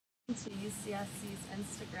To UCSC's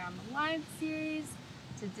Instagram Live series.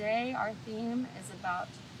 Today our theme is about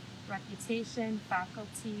reputation,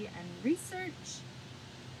 faculty, and research.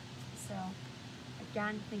 So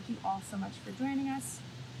again, thank you all so much for joining us.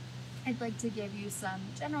 I'd like to give you some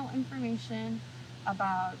general information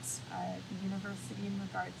about the university in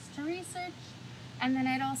regards to research. And then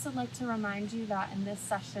I'd also like to remind you that in this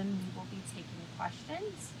session we will be taking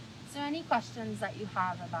questions. So any questions that you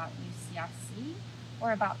have about UCSC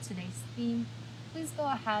or about today's theme, please go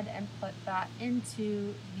ahead and put that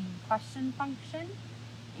into the question function,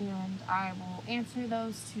 and I will answer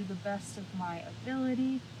those to the best of my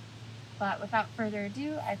ability. But without further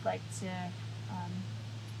ado, I'd like to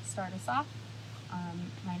start us off.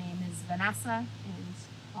 My name is Vanessa, and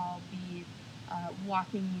I'll be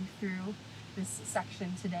walking you through this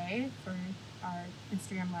section today for our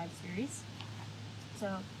Instagram Live series.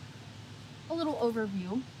 So, a little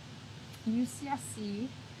overview. UCSC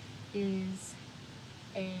is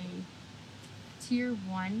a Tier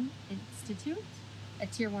 1 institute, a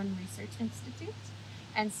Tier 1 research institute.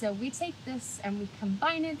 And so we take this and we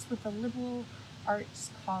combine it with a liberal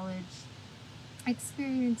arts college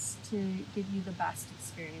experience to give you the best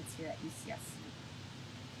experience here at UCSC.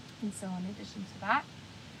 And so in addition to that,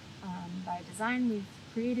 by design, we've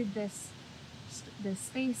created this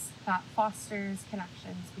space that fosters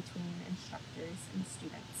connections between instructors and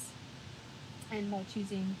students. And by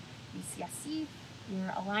choosing UCSC,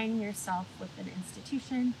 you're aligning yourself with an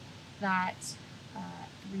institution that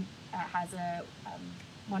has a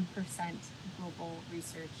 1% global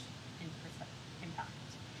research impact.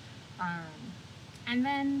 And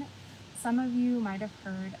then some of you might have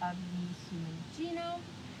heard of the human genome.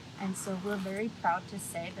 And so we're very proud to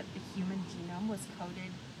say that the human genome was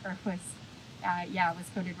coded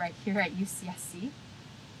right here at UCSC.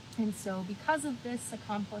 And so because of this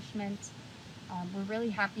accomplishment, we're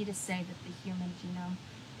really happy to say that the human genome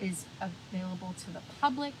is available to the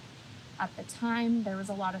public. At the time, there was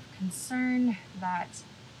a lot of concern that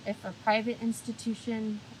if a private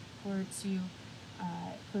institution were to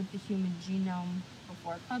code the human genome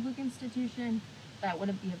before a public institution, that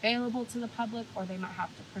wouldn't be available to the public, or they might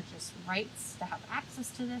have to purchase rights to have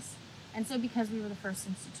access to this. And so because we were the first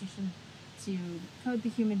institution to code the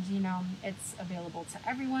human genome, it's available to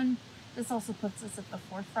everyone. This also puts us at the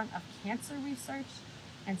forefront of cancer research.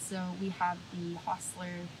 And so we have the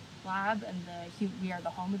Hostler Lab, and we are the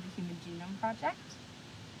home of the Human Genome Project.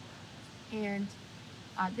 And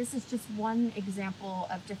this is just one example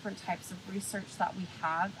of different types of research that we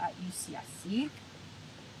have at UCSC.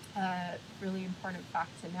 Really important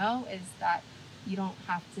fact to know is that you don't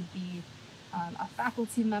have to be a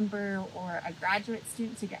faculty member or a graduate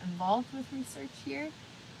student to get involved with research here.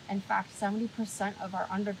 In fact, 70% of our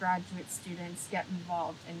undergraduate students get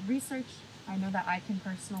involved in research. I know that I can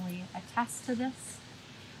personally attest to this.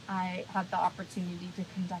 I had the opportunity to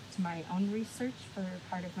conduct my own research for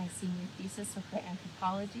part of my senior thesis with the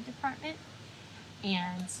anthropology department.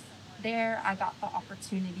 And there I got the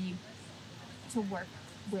opportunity to work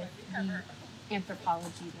with the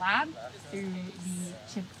anthropology lab through the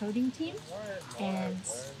chip coding team. And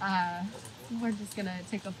we're just gonna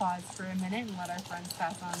take a pause for a minute and let our friends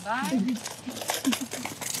pass on by.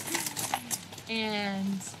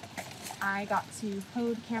 And I got to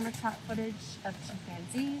code camera trap footage of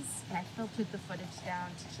chimpanzees, and I filtered the footage down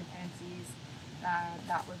to chimpanzees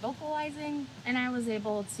that were vocalizing, and I was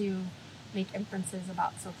able to make inferences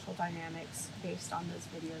about social dynamics based on those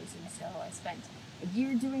videos. And so I spent a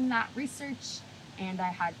year doing that research, and I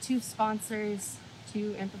had two sponsors,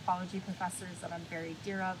 two anthropology professors that I'm very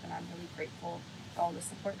dear of, and I'm really grateful for all the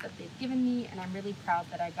support that they've given me, and I'm really proud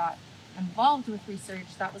that I got involved with research.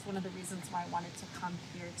 That was one of the reasons why I wanted to come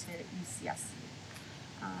here to UCSC.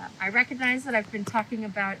 I recognize that I've been talking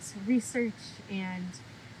about research and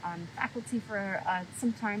faculty for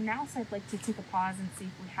some time now, so I'd like to take a pause and see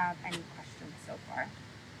if we have any questions so far.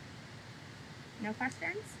 No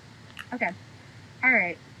questions? Okay. All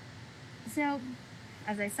right. So,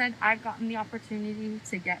 as I said, I've gotten the opportunity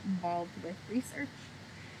to get involved with research.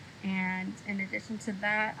 And in addition to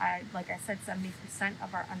that, like I said, 70%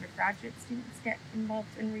 of our undergraduate students get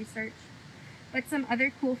involved in research. But some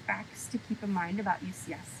other cool facts to keep in mind about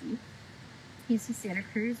UCSC. UC Santa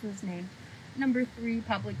Cruz was named number 3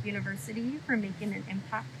 public university for making an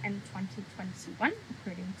impact in 2021,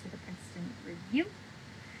 according to the Princeton Review.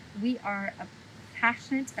 We are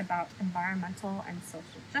passionate about environmental and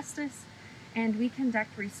social justice, and we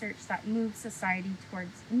conduct research that moves society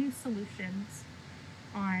towards new solutions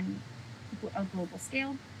on a global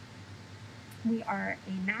scale. We are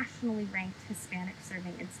a nationally ranked Hispanic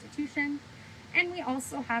serving institution, And we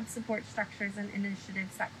also have support structures and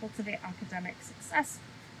initiatives that cultivate academic success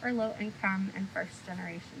for low-income and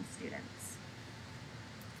first-generation students.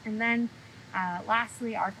 And then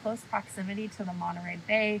lastly, our close proximity to the Monterey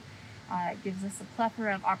Bay gives us a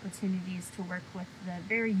plethora of opportunities to work with the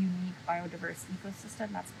very unique biodiverse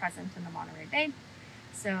ecosystem that's present in the Monterey Bay.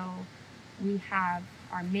 So we have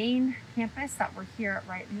our main campus that we're here at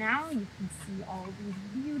right now. You can see all of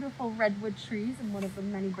these beautiful redwood trees and one of the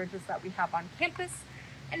many bridges that we have on campus.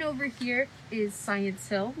 And over here is Science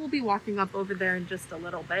Hill. We'll be walking up over there in just a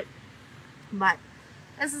little bit. But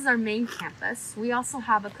this is our main campus. We also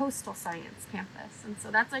have a coastal science campus. And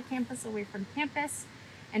so that's our campus away from campus.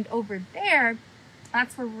 And over there,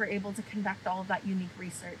 that's where we're able to conduct all of that unique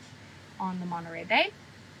research on the Monterey Bay.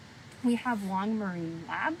 We have Long Marine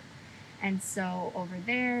Lab. And so over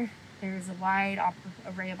there, there's a wide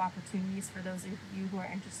array of opportunities for those of you who are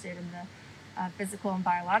interested in the physical and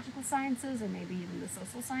biological sciences, or maybe even the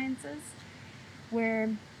social sciences,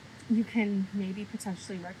 where you can maybe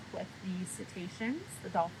potentially work with the cetaceans, the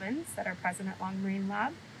dolphins that are present at Long Marine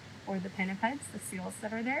Lab, or the pinnipeds, the seals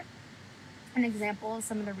that are there. An example of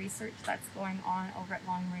some of the research that's going on over at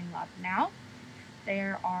Long Marine Lab now.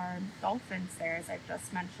 There are dolphins there, as I've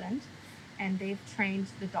just mentioned, and they've trained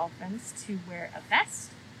the dolphins to wear a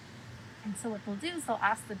vest. And so what they'll do is they'll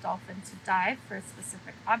ask the dolphin to dive for a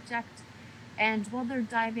specific object, and while they're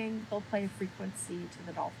diving, they'll play a frequency to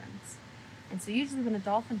the dolphins. And so usually when a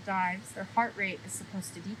dolphin dives, their heart rate is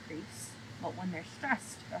supposed to decrease, but when they're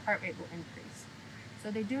stressed, their heart rate will increase.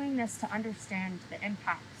 So they're doing this to understand the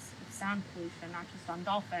impacts of sound pollution, not just on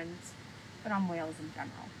dolphins, but on whales in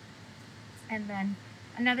general. And then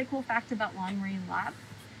another cool fact about Long Marine Lab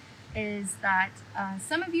is that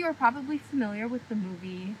some of you are probably familiar with the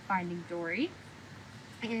movie Finding Dory,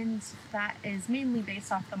 and that is mainly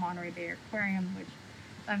based off the Monterey Bay Aquarium, which,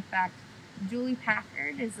 fun fact, Julie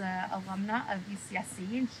Packard is an alumna of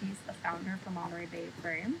UCSC, and she's the founder of the Monterey Bay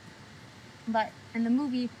Aquarium. But in the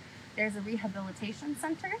movie, there's a rehabilitation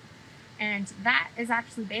center, and that is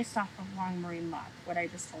actually based off of Long Marine Lab, what I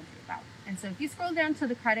just told you about. And so if you scroll down to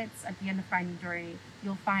the credits at the end of Finding Dory,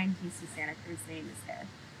 you'll find UC Santa Cruz name is there.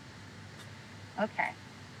 Okay.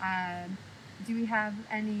 Do we have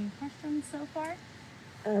any questions so far?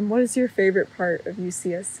 What is your favorite part of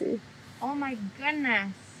UCSC? Oh my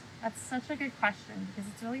goodness. That's such a good question because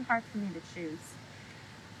it's really hard for me to choose.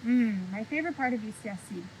 My favorite part of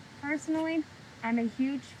UCSC. Personally, I'm a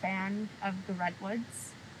huge fan of the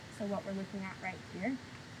redwoods. So what we're looking at right here.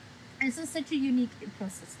 And this is such a unique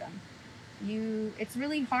ecosystem. It's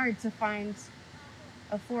really hard to find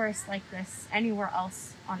a forest like this anywhere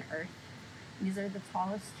else on Earth. These are the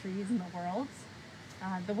tallest trees in the world.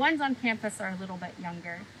 The ones on campus are a little bit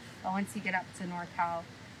younger, but once you get up to NorCal,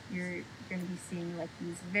 you're going to be seeing like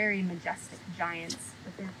these very majestic giants,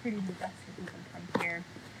 but they're pretty majestic even from here.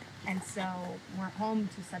 And so we're home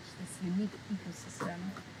to such this unique ecosystem,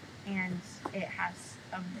 and it has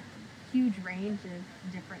a huge range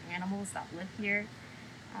of different animals that live here.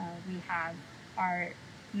 We have our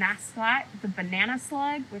mascot, the banana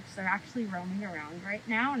slug, which they're actually roaming around right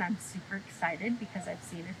now, and I'm super excited because I've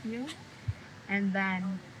seen a few. And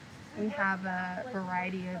then we have a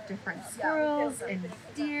variety of different squirrels and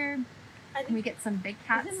deer. We get some big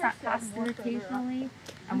cats that pass through occasionally,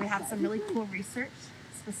 and we have some really cool research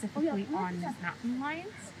specifically on mountain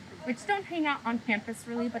lions, which don't hang out on campus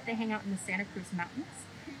really, but they hang out in the Santa Cruz Mountains.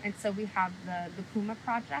 And so we have the Puma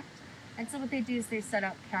Project. And so what they do is they set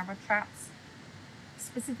up camera traps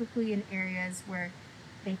specifically in areas where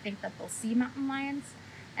they think that they'll see mountain lions.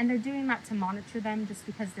 And they're doing that to monitor them just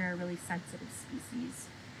because they're a really sensitive species.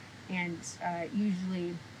 And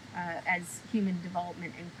usually as human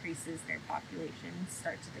development increases, their populations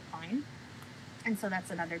start to decline. And so that's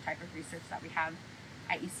another type of research that we have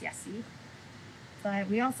at UCSC. But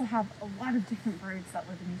we also have a lot of different birds that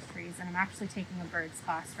live in these trees, and I'm actually taking a birds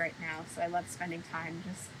class right now, so I love spending time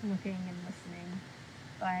just looking and listening.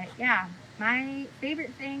 But yeah, my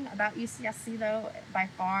favorite thing about UCSC though, by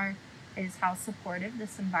far, is how supportive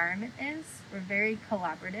this environment is. We're very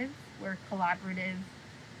collaborative. We're collaborative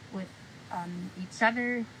with each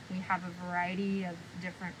other. We have a variety of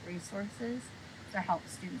different resources to help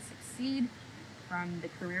students succeed, from the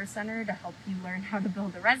Career Center to help you learn how to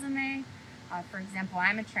build a resume. For example,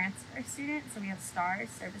 I'm a transfer student, so we have STARS,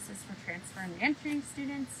 Services for Transfer and Entry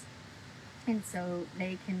students. And so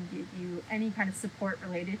they can give you any kind of support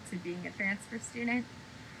related to being a transfer student.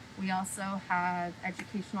 We also have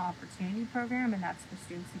Educational Opportunity Program, and that's for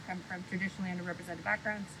students who come from traditionally underrepresented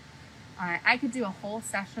backgrounds. I could do a whole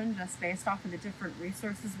session just based off of the different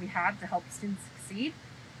resources we have to help students succeed.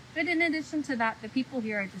 But in addition to that, the people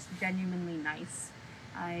here are just genuinely nice.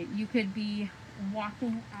 You could be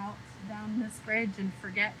walking out down this bridge and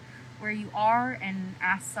forget where you are and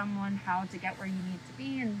ask someone how to get where you need to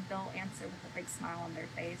be, and they'll answer with a big smile on their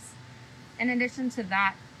face. In addition to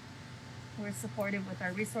that, we're supportive with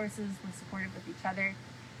our resources, we're supportive with each other,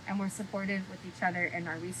 and we're supportive with each other in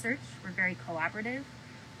our research. We're very collaborative.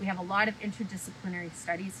 We have a lot of interdisciplinary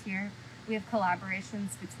studies here. We have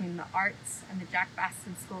collaborations between the arts and the Jack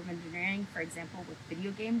Baskin School of Engineering, for example, with video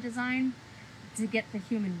game design. To get the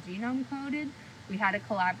human genome coded, we had a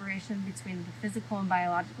collaboration between the physical and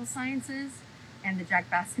biological sciences and the Jack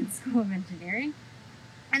Baskin School of Engineering.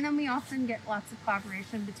 And then we often get lots of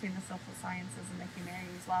collaboration between the social sciences and the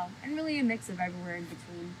humanities as well, and really a mix of everywhere in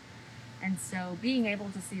between. And so being able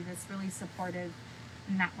to see this really supportive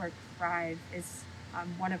network thrive is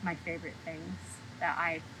one of my favorite things that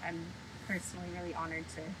I'm personally really honored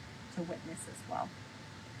to witness as well.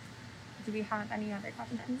 Do we have any other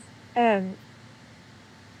questions?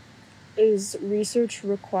 Is research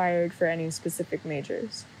required for any specific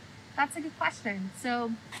majors? That's a good question.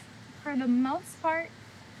 So for the most part,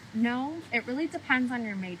 no, it really depends on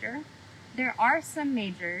your major. There are some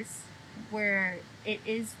majors where it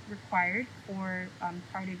is required for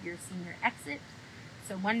part of your senior exit.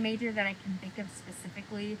 So one major that I can think of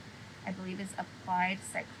specifically, I believe, is applied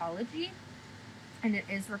psychology, and it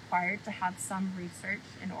is required to have some research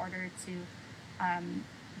in order to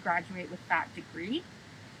graduate with that degree.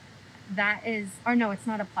 That is, or no, it's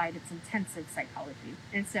not applied, it's intensive psychology.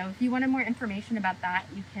 And so if you wanted more information about that,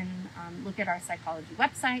 you can look at our psychology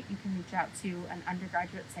website. You can reach out to an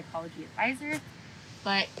undergraduate psychology advisor.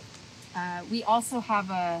 But we also have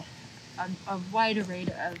a wide array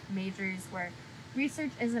of majors where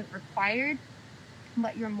research isn't required,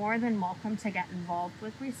 but you're more than welcome to get involved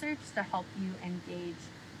with research to help you engage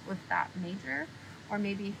with that major. Or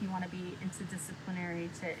maybe if you want to be interdisciplinary,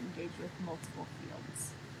 to engage with multiple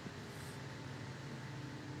fields.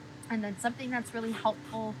 And then something that's really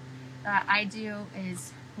helpful that I do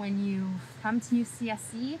is when you come to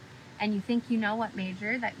UCSC and you think you know what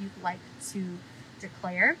major that you'd like to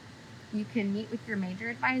declare, you can meet with your major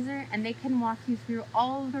advisor and they can walk you through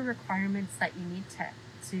all of the requirements that you need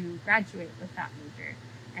to graduate with that major.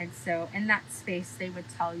 And so in that space, they would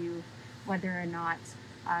tell you whether or not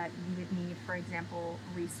you would need, for example,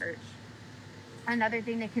 research. Another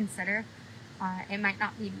thing to consider, it might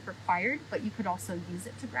not be required, but you could also use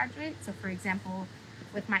it to graduate. So for example,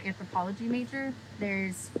 with my anthropology major,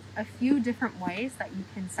 there's a few different ways that you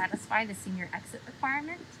can satisfy the senior exit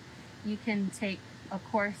requirement. You can take a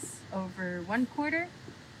course over 1 quarter,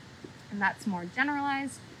 and that's more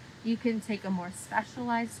generalized. You can take a more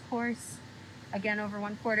specialized course, again over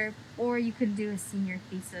 1 quarter, or you could do a senior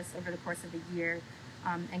thesis over the course of a year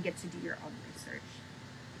and get to do your own research.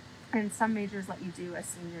 And some majors let you do a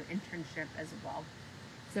senior internship as well.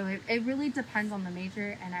 So it really depends on the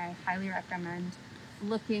major, and I highly recommend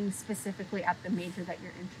looking specifically at the major that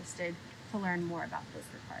you're interested to learn more about those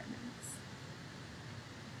requirements.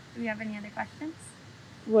 Do we have any other questions?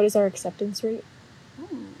 What is our acceptance rate?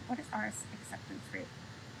 What is our acceptance rate?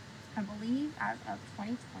 I believe as of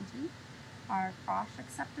 2020, our cross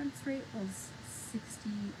acceptance rate was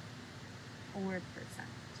 64%.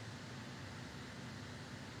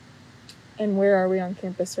 And where are we on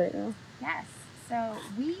campus right now? Yes, so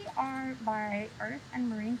we are by Earth and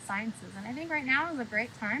Marine Sciences, and I think right now is a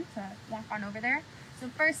great time to walk on over there. So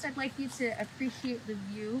first, I'd like you to appreciate the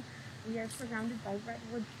view. We are surrounded by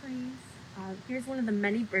redwood trees. Here's one of the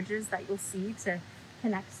many bridges that you'll see to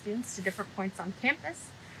connect students to different points on campus.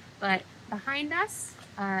 But behind us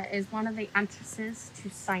is one of the entrances to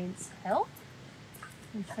Science Hill.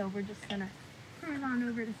 And so we're just gonna cruise on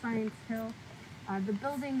over to Science Hill. The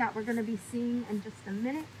building that we're gonna be seeing in just a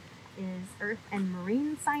minute is Earth and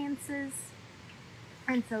Marine Sciences.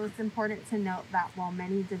 And so it's important to note that while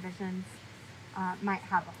many divisions might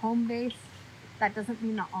have a home base, that doesn't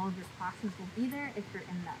mean that all of your classes will be there if you're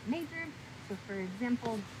in that major. So for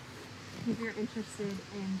example, if you're interested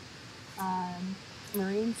in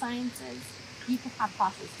marine sciences, you could have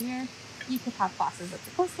classes here. You could have classes at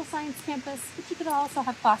the Coastal Science campus, but you could also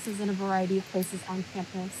have classes in a variety of places on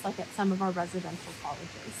campus, like at some of our residential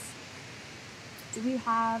colleges. Do we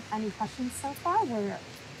have any questions so far? We're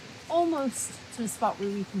almost to a spot where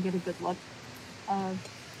we can get a good look of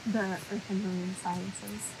the Earth and Marine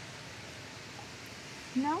Sciences.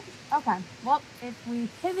 No? Okay. Well, if we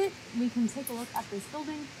pivot, we can take a look at this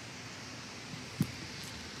building.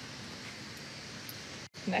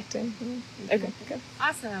 Connecting. Okay, good.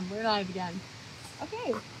 Awesome. We're live again.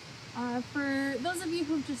 Okay. For those of you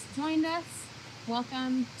who've just joined us,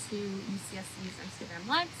 Welcome to UCSC's Instagram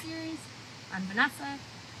Live series. I'm Vanessa.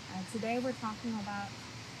 Today we're talking about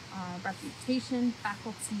reputation,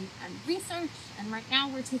 faculty, and research. And right now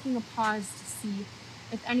we're taking a pause to see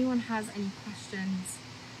if anyone has any questions,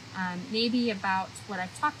 maybe about what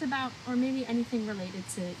I've talked about, or maybe anything related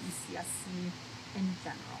to UCSC in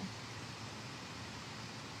general.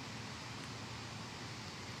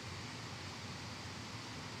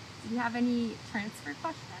 Do you have any transfer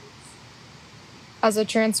questions? As a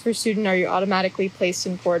transfer student, are you automatically placed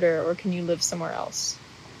in Porter, or can you live somewhere else?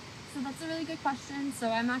 So that's a really good question.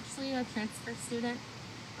 So I'm actually a transfer student.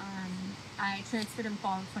 I transferred in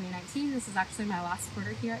fall of 2019. This is actually my last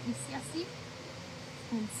quarter here at UCSC.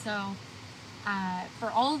 And so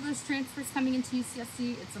for all of those transfers coming into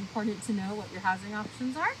UCSC, it's important to know what your housing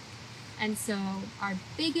options are. And so our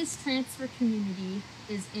biggest transfer community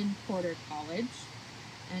is in Porter College.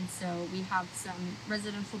 And so we have some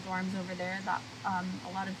residential dorms over there that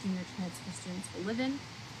a lot of junior transfer students will live in.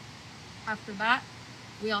 After that,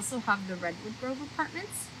 we also have the Redwood Grove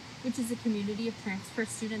Apartments, which is a community of transfer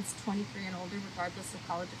students 23 and older, regardless of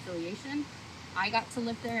college affiliation. I got to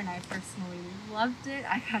live there and I personally loved it.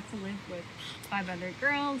 I got to live with 500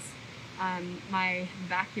 girls. My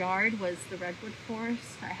backyard was the redwood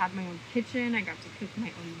forest. I had my own kitchen. I got to cook my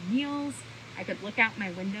own meals. I could look out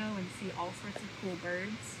my window and see all sorts of cool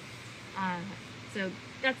birds. So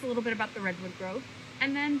that's a little bit about the Redwood Grove.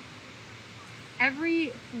 And then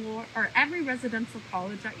every residential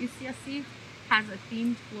college at UCSC has a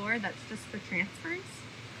themed floor that's just for transfers.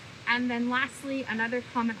 And then lastly, another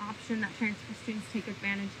common option that transfer students take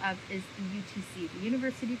advantage of is the UTC, the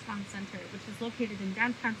University Town Center, which is located in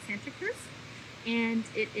downtown Santa Cruz. And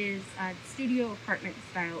it is studio apartment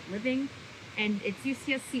style living. And it's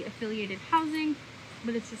UCSC affiliated housing,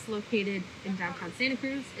 but it's just located in downtown Santa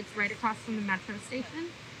Cruz. It's right across from the metro station,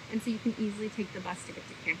 and so you can easily take the bus to get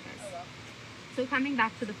to campus. So coming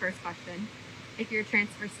back to the first question, if you're a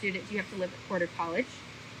transfer student, do you have to live at Porter College?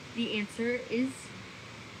 The answer is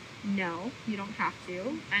no, you don't have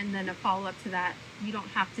to. And then a follow-up to that, you don't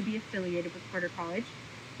have to be affiliated with Porter College.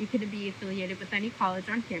 You could be affiliated with any college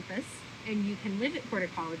on campus, and you can live at Porter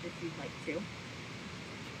College if you'd like to.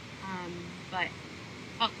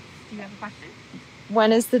 Do you have a question?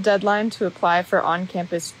 When is the deadline to apply for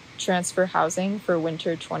on-campus transfer housing for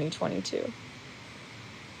winter 2022?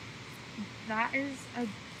 That is a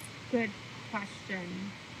good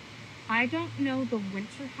question. I don't know the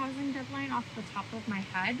winter housing deadline off the top of my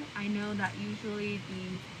head. I know that usually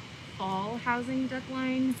the fall housing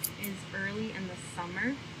deadline is early in the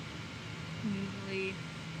summer, usually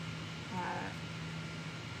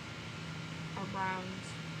around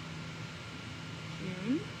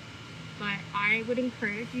June. But I would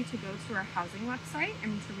encourage you to go to our housing website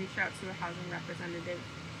and to reach out to a housing representative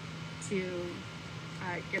to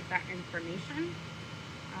get that information.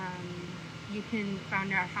 You can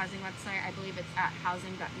find our housing website, I believe it's at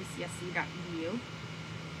housing.ucsc.edu,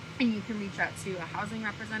 and you can reach out to a housing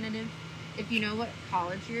representative. If you know what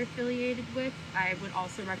college you're affiliated with, I would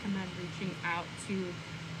also recommend reaching out to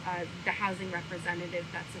the housing representative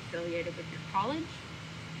that's affiliated with your college.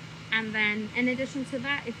 And then in addition to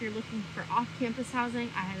that, if you're looking for off-campus housing,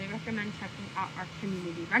 I highly recommend checking out our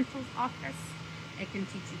community rentals office. It can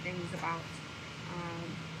teach you things about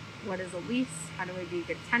what is a lease, how do I be a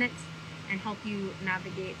good tenant, and help you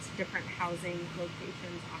navigate different housing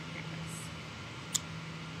locations off campus.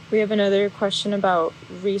 We have another question about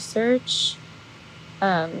research.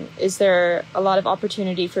 Is there a lot of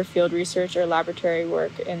opportunity for field research or laboratory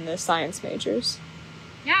work in the science majors?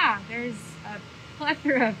 Yeah, there's a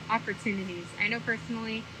plethora of opportunities. I know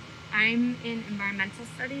personally, I'm in environmental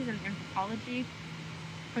studies and anthropology,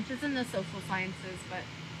 which is in the social sciences, but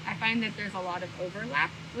I find that there's a lot of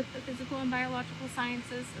overlap with the physical and biological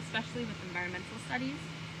sciences, especially with environmental studies.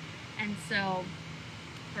 And so,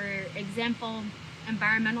 for example,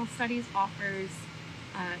 environmental studies offers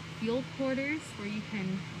field quarters where you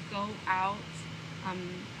can go out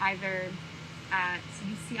either at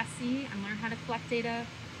UCSC and learn how to collect data,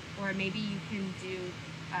 or maybe you can do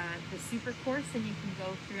the super course and you can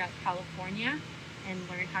go throughout California and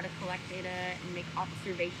learn how to collect data and make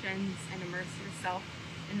observations and immerse yourself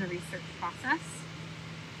in the research process.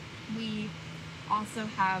 We also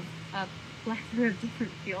have a plethora of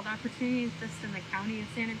different field opportunities just in the county of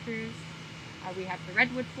Santa Cruz. We have the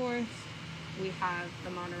Redwood Forest, we have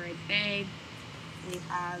the Monterey Bay, we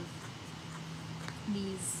have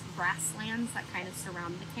these grasslands that kind of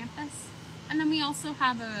surround the campus. And then we also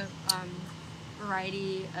have a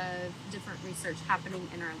variety of different research happening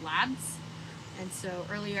in our labs. And so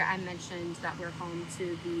earlier I mentioned that we're home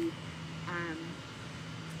to the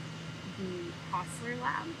the Hostler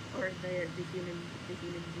Lab, or the human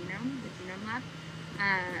genome lab,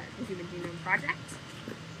 the Human Genome Project,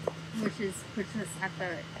 which puts us at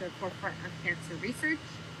the forefront of cancer research.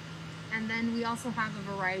 And then we also have a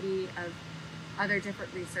variety of other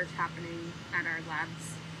different research happening at our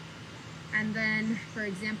labs. And then, for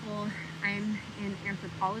example, I'm in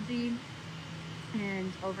anthropology,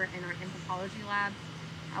 and over in our anthropology lab,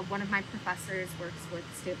 one of my professors works with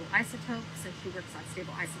stable isotopes, and she works on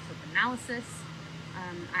stable isotope analysis.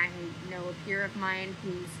 I know a peer of mine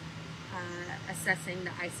who's assessing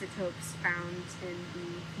the isotopes found in the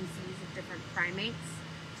feces of different primates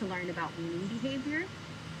to learn about weaning behavior.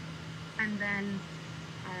 And then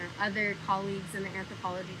other colleagues in the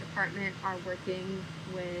anthropology department are working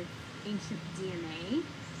with ancient DNA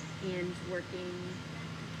and working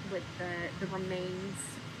with the remains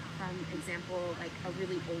from, example, like a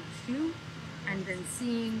really old shoe, and then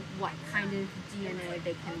seeing what kind of DNA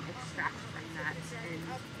they can extract from that and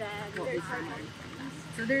what we can learn from that.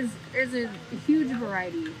 So there's a huge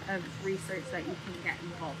variety of research that you can get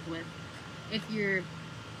involved with if you're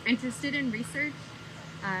interested in research.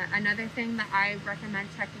 Another thing that I recommend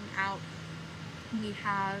checking out, we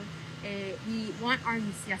want our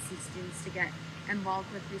UCSC students to get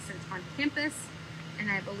involved with research on campus,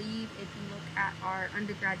 and I believe if you look at our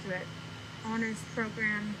undergraduate honors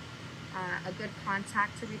program, a good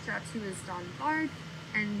contact to reach out to is Don Bard,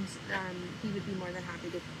 and he would be more than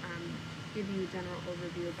happy to give you a general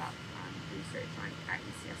overview about research at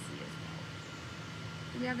UCSC as well.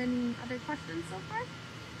 Do we have any other questions so far?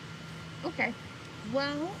 Okay.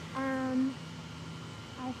 Well,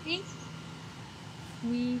 I think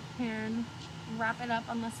we can wrap it up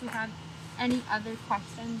unless we have any other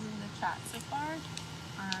questions in the chat so far.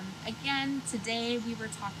 Again, today we were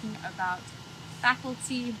talking about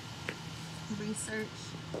faculty research,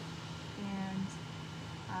 and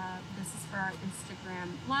this is for our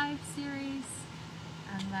Instagram live series.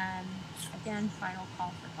 And then again, final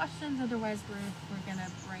call for questions. Otherwise, we're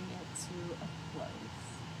gonna bring it to a close.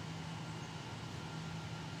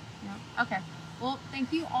 No? Okay. Well,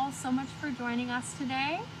 thank you all so much for joining us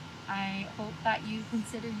today. I hope that you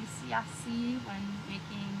consider UCSC when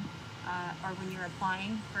making or when you're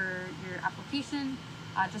applying for your application.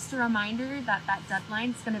 Just a reminder that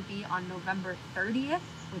deadline is going to be on November 30th,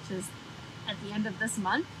 which is at the end of this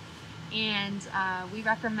month. And we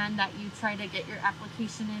recommend that you try to get your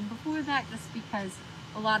application in before that, just because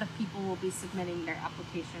a lot of people will be submitting their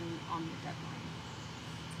application on the deadline.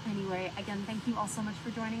 Anyway, again, thank you all so much for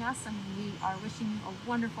joining us, and we are wishing you a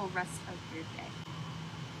wonderful rest of your day.